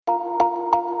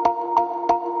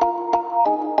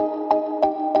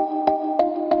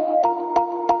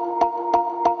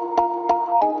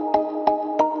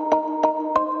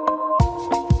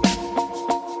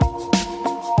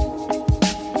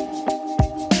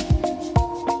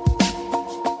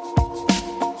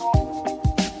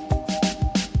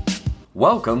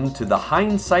Welcome to the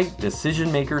Hindsight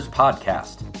Decision Makers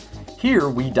podcast. Here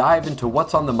we dive into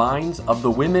what's on the minds of the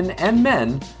women and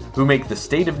men who make the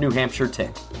state of New Hampshire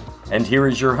tick. And here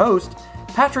is your host,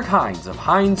 Patrick Hines of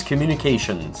Hines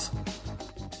Communications.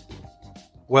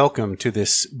 Welcome to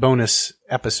this bonus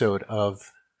episode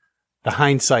of the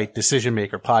Hindsight Decision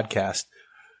Maker podcast.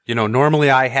 You know, normally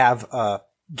I have a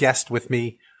guest with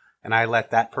me and I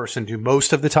let that person do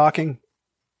most of the talking.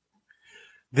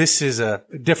 This is a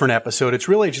different episode. It's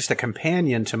really just a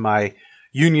companion to my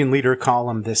Union Leader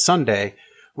column this Sunday,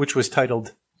 which was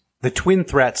titled The Twin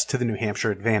Threats to the New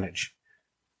Hampshire Advantage.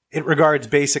 It regards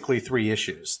basically three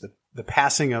issues: the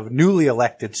passing of newly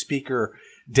elected Speaker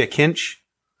Dick Hinch,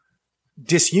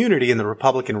 disunity in the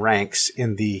Republican ranks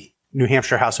in the New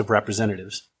Hampshire House of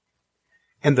Representatives,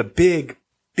 and the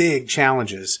big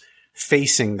challenges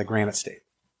facing the Granite State.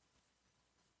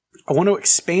 I want to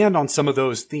expand on some of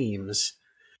those themes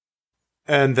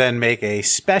and then make a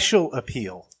special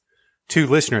appeal to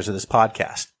listeners of this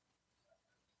podcast.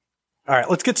 All right,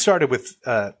 let's get started with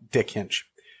Dick Hinch.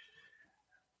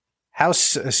 House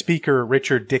Speaker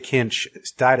Richard Dick Hinch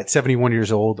died at 71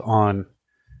 years old on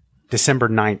December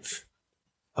 9th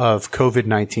of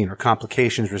COVID-19, or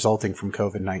complications resulting from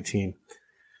COVID-19.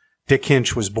 Dick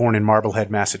Hinch was born in Marblehead,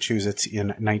 Massachusetts in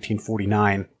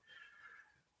 1949.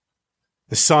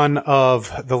 The son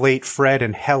of the late Fred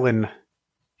and Helen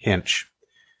Hinch.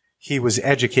 He was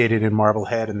educated in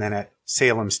Marblehead and then at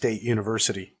Salem State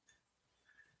University.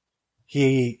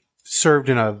 He served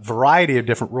in a variety of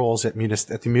different roles at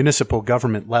the municipal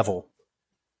government level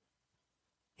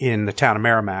in the town of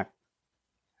Merrimack.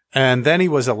 And then he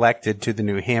was elected to the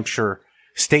New Hampshire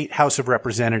State House of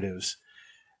Representatives.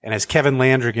 And as Kevin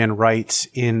Landrigan writes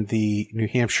in the New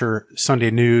Hampshire Sunday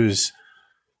News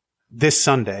this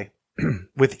Sunday,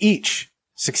 with each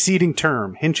succeeding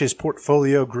term, Hinch's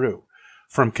portfolio grew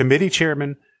from committee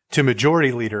chairman to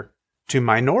majority leader to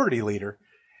minority leader,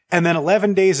 and then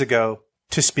 11 days ago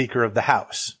to Speaker of the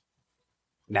House.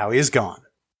 Now he is gone.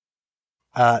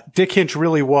 Dick Hinch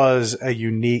really was a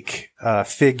unique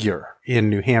figure in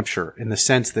New Hampshire in the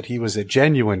sense that he was a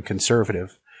genuine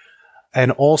conservative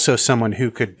and also someone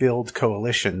who could build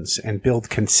coalitions and build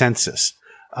consensus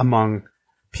among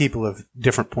people of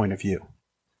different point of view.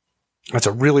 That's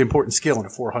a really important skill in a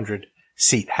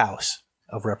 400-seat House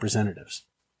of Representatives.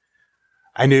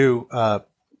 I knew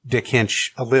Dick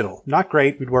Hinch a little. Not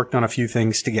great. We'd worked on a few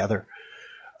things together.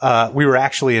 We were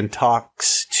actually in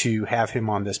talks to have him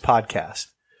on this podcast.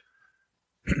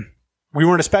 We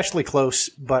weren't especially close,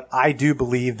 but I do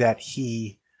believe that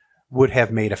he would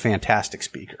have made a fantastic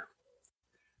speaker.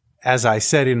 As I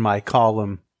said in my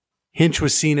column, Hinch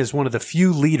was seen as one of the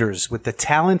few leaders with the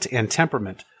talent and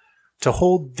temperament to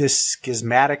hold this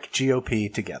schismatic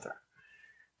GOP together.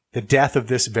 The death of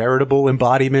this veritable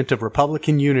embodiment of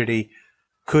Republican unity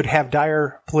could have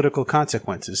dire political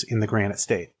consequences in the Granite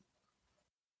State.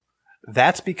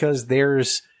 That's because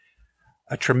there's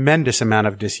a tremendous amount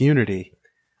of disunity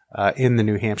in the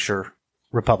New Hampshire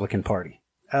Republican Party.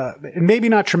 And maybe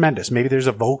not tremendous. Maybe there's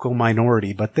a vocal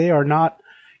minority, but they are not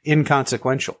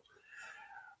inconsequential.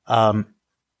 In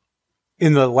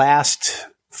the last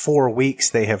 4 weeks,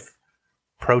 they have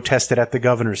protested at the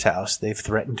governor's house. They've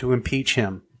threatened to impeach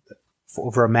him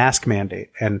over a mask mandate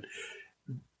and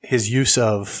his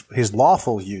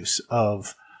lawful use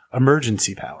of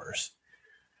emergency powers.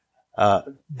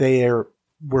 We're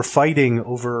fighting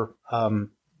over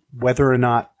whether or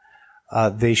not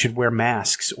they should wear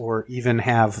masks or even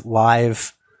have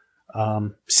live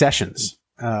sessions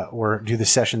or do the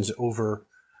sessions over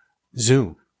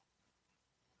Zoom.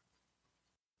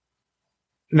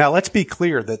 Now, let's be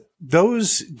clear that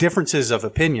those differences of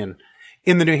opinion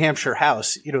in the New Hampshire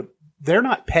House, they're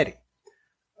not petty.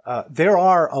 There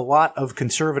are a lot of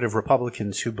conservative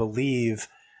Republicans who believe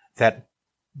that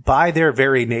by their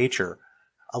very nature,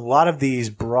 a lot of these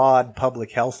broad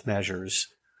public health measures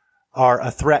are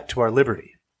a threat to our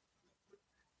liberty.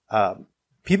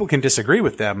 People can disagree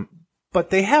with them, but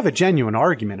they have a genuine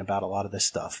argument about a lot of this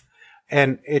stuff.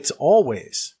 And it's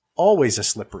always a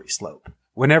slippery slope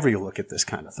whenever you look at this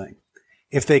kind of thing.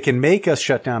 If they can make us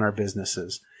shut down our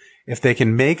businesses, if they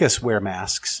can make us wear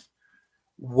masks,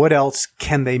 what else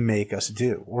can they make us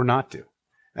do or not do?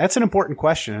 That's an important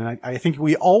question. And I think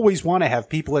we always want to have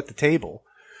people at the table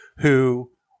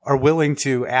who are willing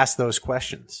to ask those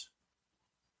questions.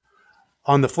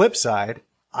 On the flip side,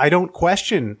 I don't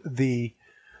question the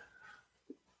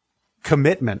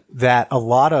commitment that a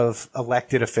lot of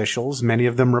elected officials, many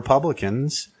of them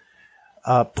Republicans,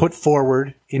 put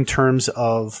forward in terms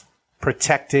of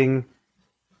protecting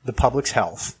the public's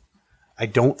health I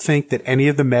don't think that any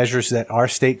of the measures that our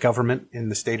state government in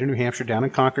the state of New Hampshire down in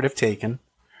Concord have taken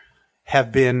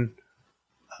have been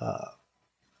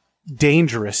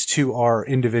dangerous to our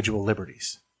individual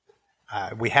liberties.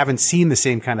 We haven't seen the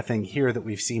same kind of thing here that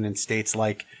we've seen in states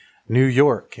like New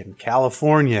York and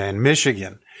California and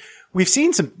Michigan. We've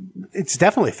seen it's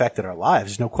definitely affected our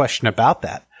lives. There's no question about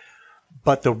that.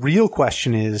 But the real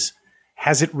question is,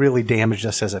 has it really damaged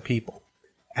us as a people,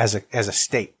 as a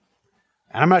state?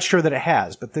 And I'm not sure that it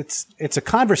has, but it's a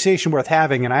conversation worth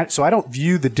having. And so I don't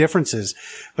view the differences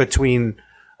between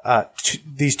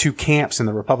these two camps in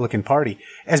the Republican Party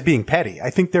as being petty. I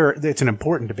think it's an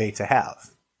important debate to have.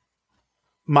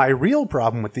 My real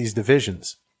problem with these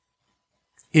divisions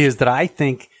is that I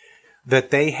think that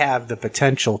they have the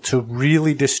potential to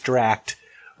really distract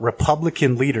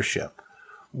Republican leadership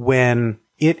when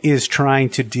it is trying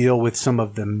to deal with some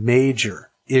of the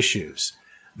major issues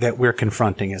that we're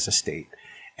confronting as a state.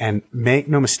 And make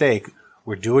no mistake,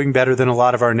 we're doing better than a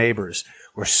lot of our neighbors.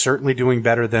 We're certainly doing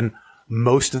better than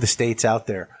most of the states out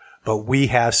there, but we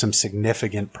have some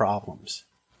significant problems.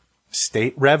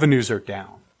 State revenues are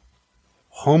down.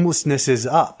 Homelessness is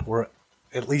up, or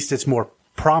at least it's more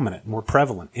prominent, more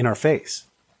prevalent in our face.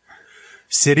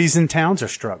 Cities and towns are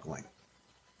struggling.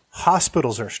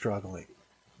 Hospitals are struggling.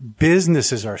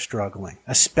 Businesses are struggling,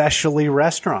 especially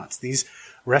restaurants. These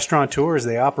restaurateurs,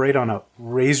 they operate on a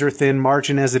razor-thin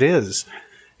margin as it is,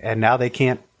 and now they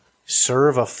can't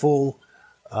serve a full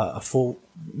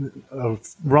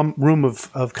room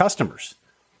of customers.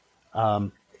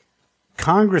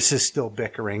 Congress is still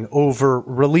bickering over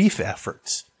relief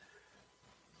efforts.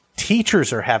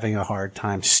 Teachers are having a hard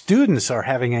time. Students are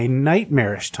having a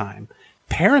nightmarish time.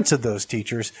 Parents of those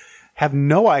teachers have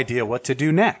no idea what to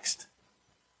do next.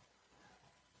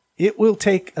 It will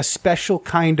take a special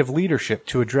kind of leadership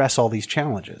to address all these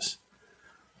challenges.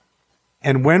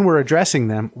 And when we're addressing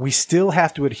them, we still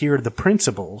have to adhere to the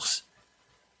principles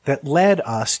that led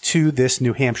us to this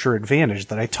New Hampshire advantage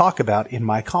that I talk about in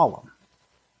my column.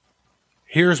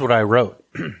 Here's what I wrote.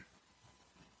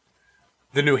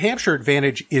 The New Hampshire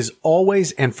advantage is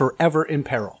always and forever in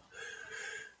peril.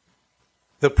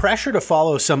 The pressure to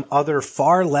follow some other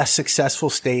far less successful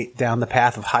state down the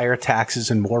path of higher taxes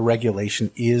and more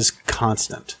regulation is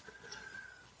constant.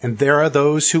 And there are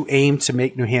those who aim to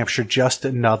make New Hampshire just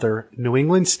another New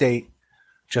England state,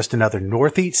 just another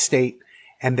Northeast state,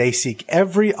 and they seek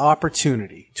every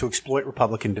opportunity to exploit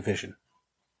Republican division.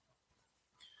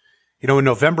 In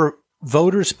November,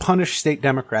 voters punished state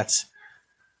Democrats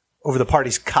over the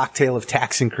party's cocktail of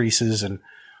tax increases and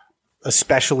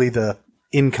especially the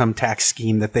income tax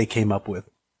scheme that they came up with.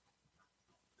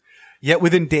 Yet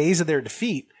within days of their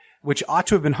defeat, which ought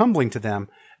to have been humbling to them,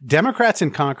 Democrats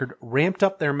in Concord ramped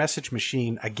up their message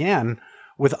machine again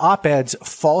with op-eds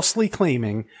falsely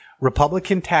claiming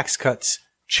Republican tax cuts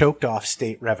choked off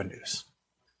state revenues.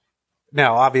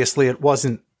 Now, obviously, it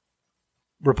wasn't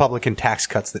Republican tax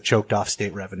cuts that choked off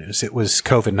state revenues. It was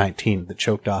COVID-19 that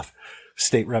choked off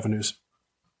state revenues.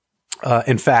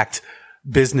 In fact,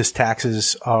 business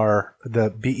taxes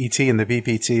the BET and the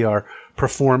BPT are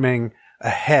performing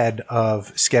ahead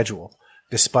of schedule,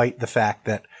 despite the fact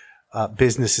that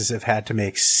businesses have had to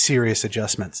make serious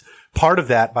adjustments. Part of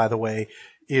that, by the way,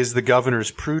 is the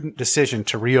governor's prudent decision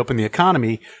to reopen the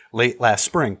economy late last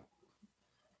spring.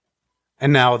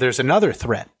 And now there's another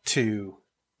threat to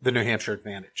the New Hampshire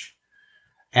advantage.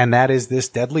 And that is this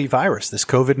deadly virus, this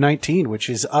COVID-19, which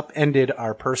has upended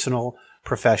our personal,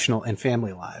 professional, and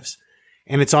family lives.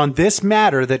 And it's on this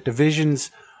matter that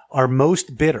divisions are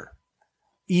most bitter,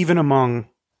 even among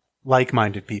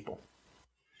like-minded people.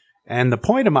 And the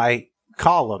point of my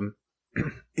column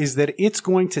is that it's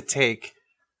going to take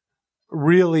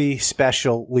really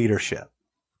special leadership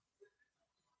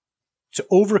to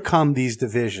overcome these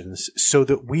divisions so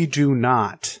that we do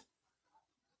not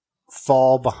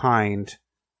fall behind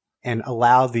and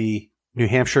allow the New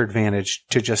Hampshire advantage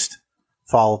to just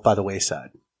fall by the wayside.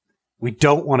 We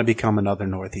don't want to become another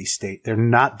Northeast state. They're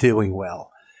not doing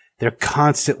well. They're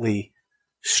constantly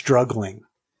struggling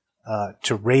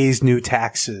to raise new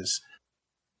taxes,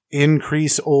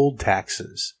 increase old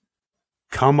taxes,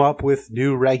 come up with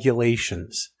new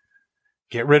regulations,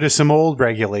 get rid of some old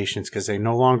regulations because they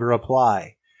no longer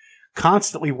apply,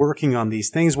 constantly working on these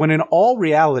things when in all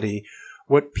reality,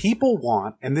 what people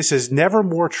want, and this is never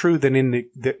more true than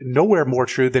nowhere more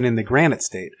true than in the Granite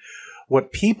State,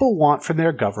 what people want from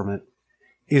their government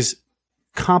is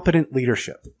competent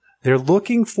leadership. They're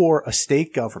looking for a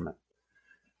state government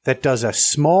that does a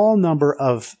small number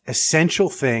of essential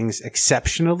things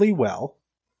exceptionally well,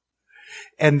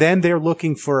 and then they're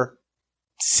looking for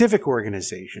civic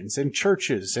organizations and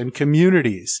churches and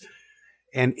communities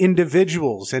and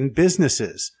individuals and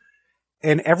businesses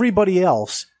and everybody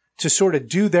else to sort of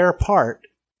do their part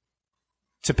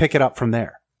to pick it up from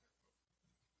there.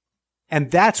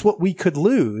 And that's what we could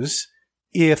lose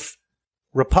if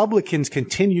Republicans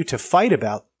continue to fight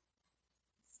about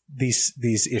these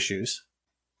issues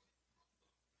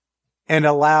and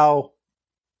allow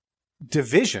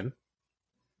division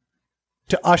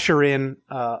to usher in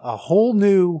a whole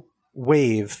new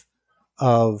wave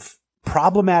of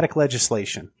problematic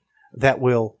legislation that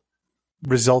will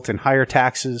result in higher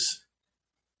taxes,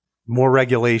 more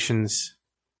regulations,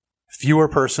 fewer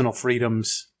personal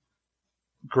freedoms,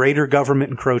 greater government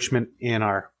encroachment in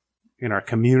our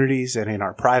communities and in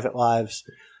our private lives,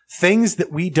 things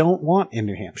that we don't want in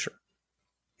New Hampshire.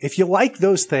 If you like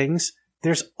those things,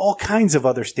 there's all kinds of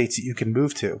other states that you can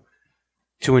move to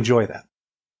enjoy that.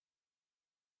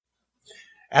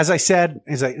 As I said,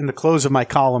 in the close of my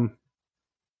column,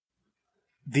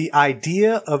 the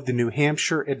idea of the New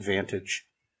Hampshire advantage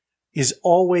is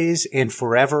always and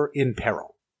forever in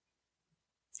peril.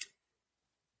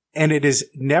 And it is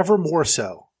never more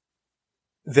so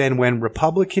than when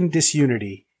Republican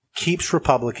disunity keeps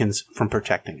Republicans from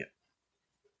protecting it.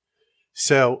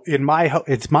 So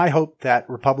it's my hope that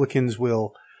Republicans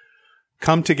will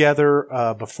come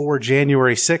together before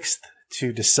January 6th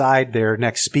to decide their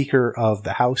next Speaker of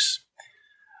the House,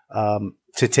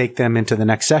 to take them into the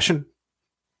next session.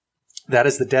 That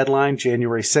is the deadline,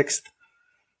 January 6th.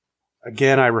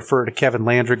 Again, I refer to Kevin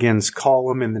Landrigan's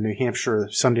column in the New Hampshire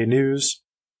Sunday News.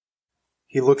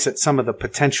 He looks at some of the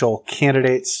potential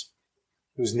candidates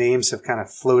whose names have kind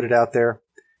of floated out there.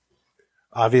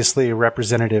 Obviously,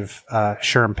 Representative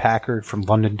Sherm Packard from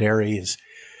Londonderry is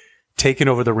taken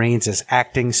over the reins as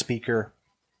acting Speaker.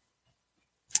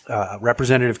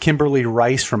 Representative Kimberly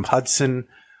Rice from Hudson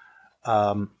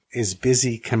is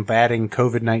busy combating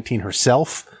COVID-19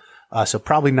 herself, so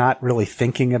probably not really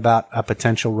thinking about a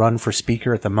potential run for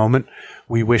Speaker at the moment.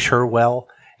 We wish her well,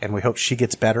 and we hope she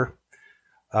gets better.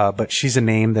 But she's a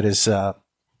name that has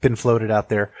been floated out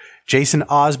there. Jason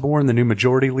Osborne, the new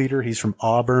majority leader, he's from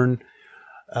Auburn,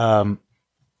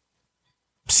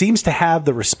 seems to have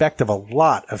the respect of a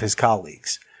lot of his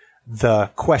colleagues. The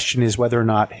question is whether or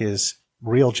not his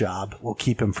real job will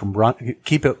keep him from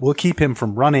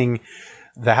running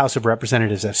the House of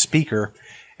Representatives as Speaker,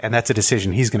 and that's a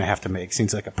decision he's going to have to make.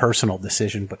 Seems like a personal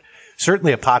decision, but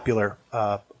certainly a popular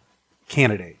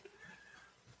candidate.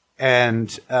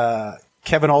 And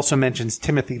Kevin also mentions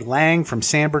Timothy Lang from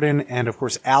Sanborn, and of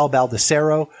course Al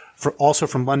Baldessero, also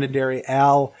from Londonderry.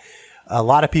 Al, a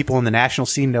lot of people in the national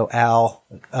scene know Al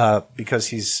because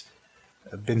he's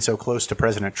been so close to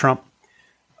President Trump.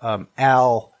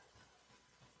 Al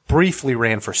briefly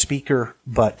ran for Speaker,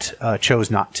 but chose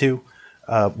not to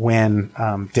when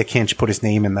Dick Hinch put his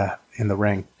name in the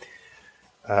ring,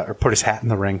 or put his hat in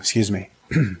the ring. Excuse me.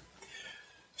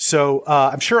 So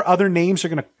I'm sure other names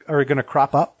are gonna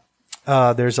crop up.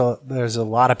 There's a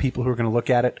lot of people who are going to look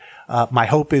at it. My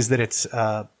hope is that it's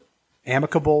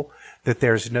amicable, that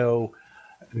there's no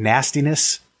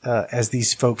nastiness as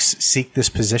these folks seek this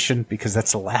position, because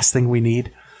that's the last thing we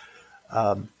need.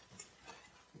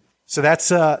 So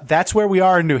that's where we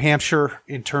are in New Hampshire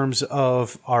in terms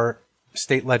of our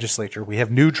state legislature. We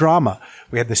have new drama.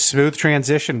 We had this smooth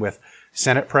transition with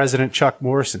Senate President Chuck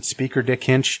Morris and Speaker Dick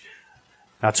Hinch.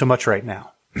 Not so much right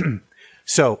now.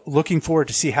 So looking forward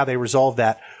to see how they resolve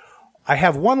that. I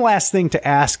have one last thing to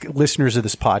ask listeners of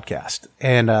this podcast,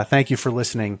 and thank you for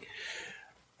listening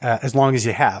as long as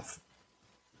you have.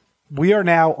 We are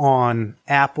now on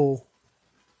Apple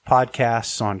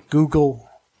Podcasts, on Google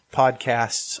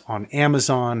Podcasts, on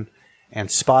Amazon, and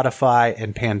Spotify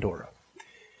and Pandora.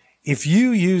 If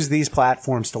you use these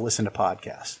platforms to listen to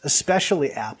podcasts,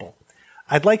 especially Apple,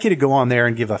 I'd like you to go on there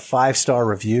and give a 5-star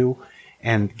review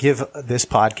and give this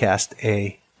podcast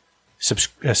a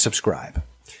subscribe.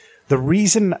 The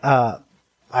reason I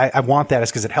want that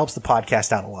is because it helps the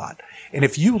podcast out a lot. And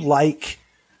if you like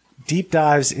deep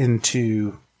dives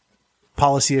into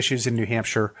policy issues in New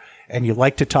Hampshire, and you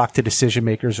like to talk to decision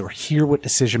makers or hear what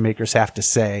decision makers have to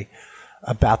say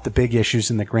about the big issues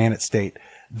in the Granite State,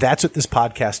 that's what this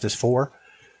podcast is for.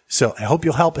 So I hope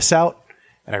you'll help us out,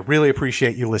 and I really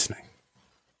appreciate you listening.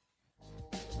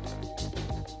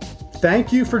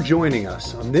 Thank you for joining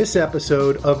us on this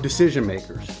episode of Decision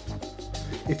Makers.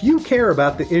 If you care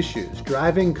about the issues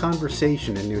driving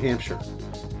conversation in New Hampshire,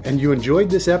 and you enjoyed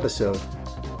this episode,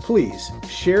 please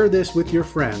share this with your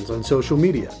friends on social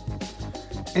media.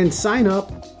 And sign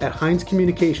up at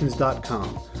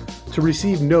HeinzCommunications.com to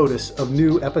receive notice of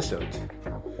new episodes.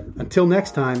 Until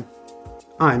next time,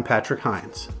 I'm Patrick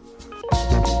Hines.